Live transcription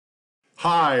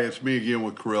Hi, it's me again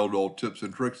with Corel Doll Tips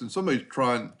and Tricks, and somebody's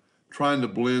trying to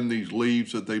blend these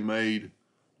leaves that they made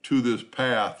to this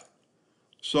path.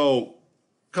 So,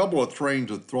 a couple of trains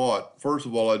of thought. First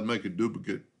of all, I'd make a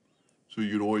duplicate so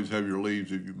you'd always have your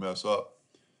leaves if you mess up.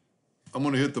 I'm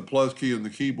going to hit the plus key on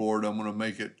the keyboard. I'm going to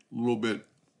make it a little bit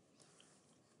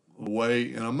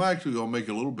away, and I'm actually going to make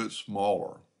it a little bit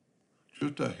smaller,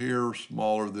 just a hair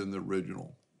smaller than the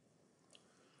original.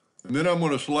 And then I'm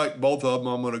going to select both of them.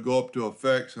 I'm going to go up to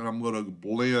Effects, and I'm going to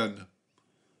blend.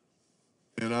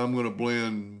 And I'm going to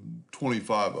blend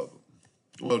 25 of them.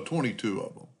 Well, 22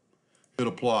 of them. Hit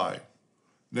Apply.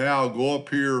 Now go up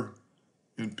here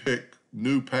and pick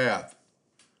New Path.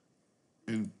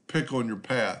 And pick on your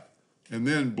path. And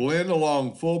then blend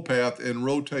along full path and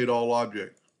rotate all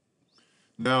objects.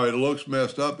 Now it looks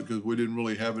messed up because we didn't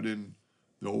really have it in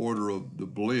the order of the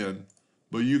blend.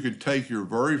 But you can take your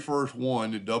very first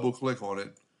one and double click on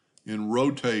it and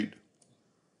rotate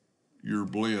your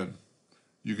blend.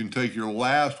 You can take your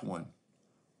last one,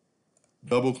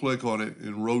 double click on it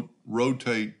and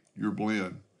rotate your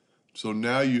blend. So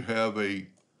now you have a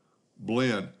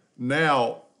blend.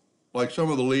 Now, like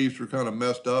some of the leaves are kind of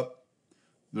messed up,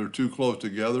 they're too close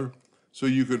together. So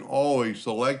you can always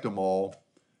select them all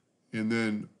and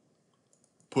then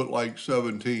put like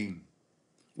 17.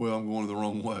 Well, I'm going the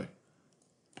wrong way.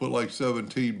 Put like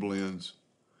 17 blends,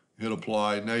 hit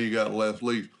Apply. Now you got less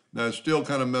leaves. Now it's still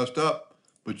kind of messed up,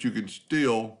 but you can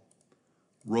still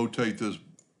rotate this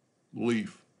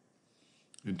leaf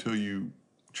until you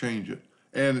change it.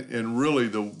 And really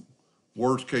the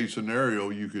worst case scenario,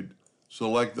 you could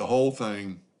select the whole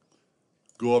thing,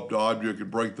 go up to Object and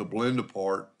break the blend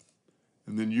apart,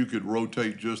 and then you could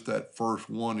rotate just that first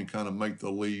one and kind of make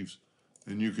the leaves.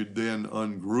 And you could then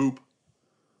ungroup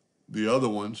the other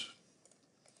ones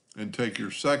and take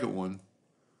your second one,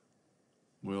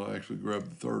 well, actually grab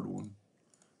the third one,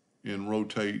 and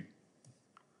rotate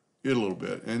it a little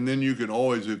bit. And then you can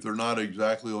always, if they're not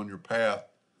exactly on your path,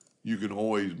 you can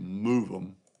always move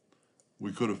them.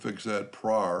 We could have fixed that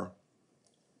prior.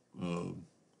 You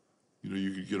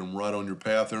could get them right on your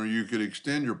path, or you could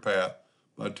extend your path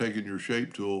by taking your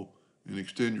shape tool and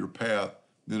extend your path.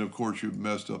 Then, of course, you've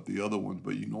messed up the other ones,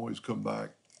 but you can always come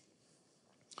back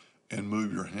and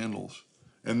move your handles.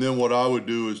 And then what I would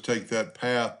do is take that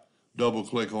path, double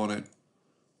click on it.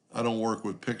 I don't work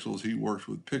with pixels, he works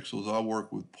with pixels. I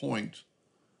work with points,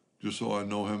 just so I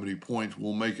know how many points.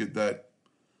 We'll make it that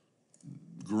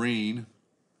green,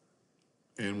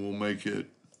 and we'll make it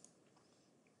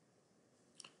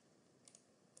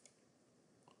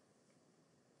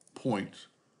points.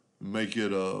 Make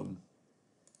it,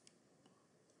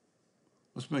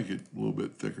 let's make it a little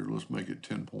bit thicker. Let's make it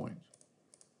 10 points.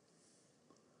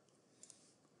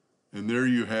 And there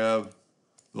you have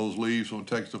those leaves on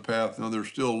text to path. Now they're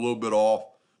still a little bit off,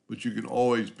 but you can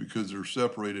always, because they're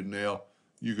separated now,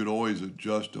 you could always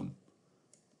adjust them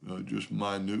just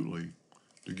minutely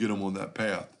to get them on that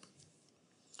path.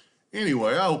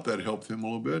 Anyway, I hope that helped him a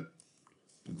little bit,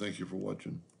 and thank you for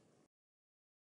watching.